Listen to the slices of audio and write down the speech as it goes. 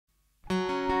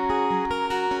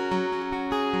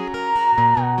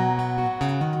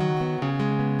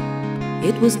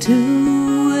It was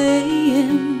 2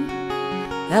 a.m.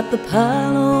 at the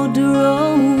Palo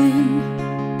Duro Inn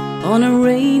on a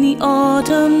rainy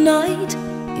autumn night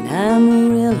in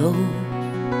Amarillo.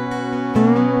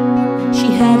 She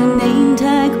had a name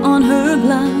tag on her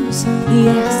blouse. He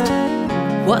asked,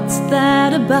 "What's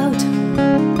that about?"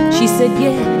 She said,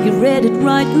 "Yeah, you read it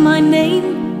right, my name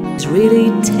is really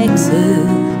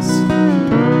Texas."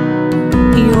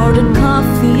 He ordered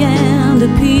coffee and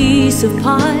a piece of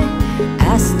pie,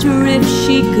 asked her if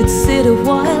she could sit a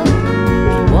while.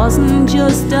 It wasn't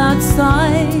just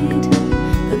outside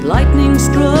that lightning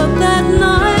struck that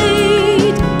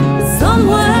night.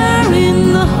 Somewhere in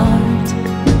the heart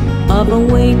of a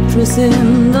waitress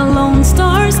in the Lone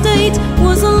Star State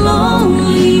was a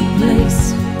lonely place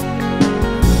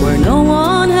where no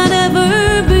one had ever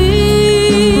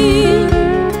been,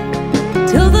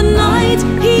 till the night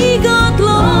he got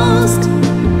lost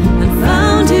and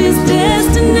found his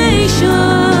destination.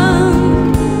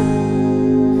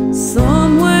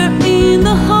 Somewhere in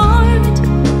the heart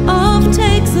of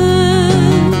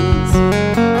Texas.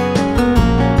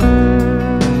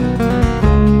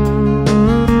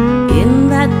 In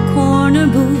that corner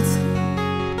booth,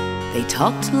 they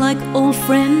talked like old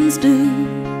friends do,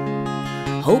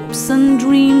 hopes and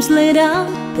dreams laid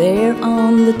out there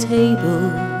on the table.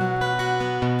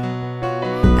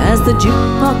 As the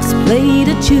jukebox played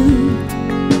a tune,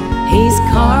 Hayes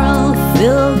Carl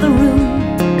filled the room.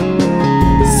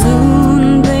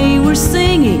 Soon they were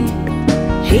singing,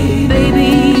 "Hey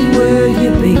baby, where you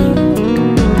been?"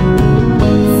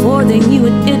 Before they knew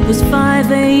it, it was 5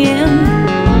 a.m.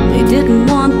 They didn't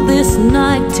want this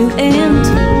night to end.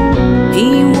 He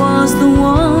was the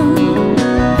one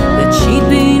that she'd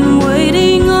been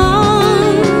waiting on.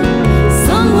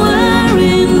 Somewhere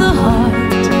in the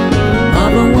heart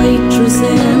of a waitress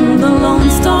in the Lone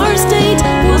Star State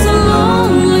was a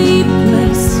lonely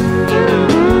place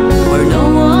where no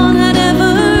one had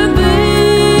ever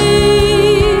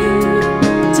been,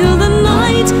 till the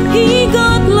night he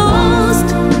got lost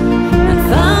and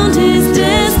found his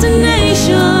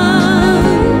destination.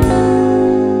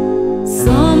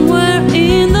 Somewhere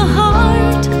in the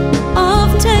heart of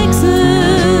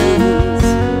Texas.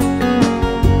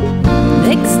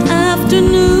 Next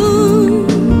afternoon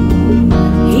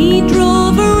he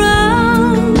drove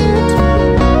around,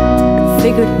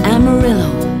 figured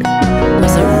Amarillo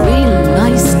was a real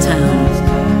nice town,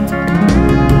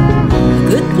 a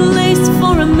good place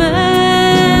for a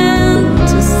man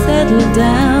to settle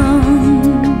down.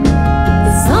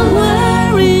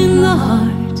 Somewhere in the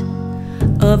heart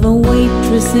of a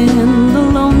waitress in the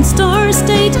Lone Star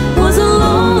State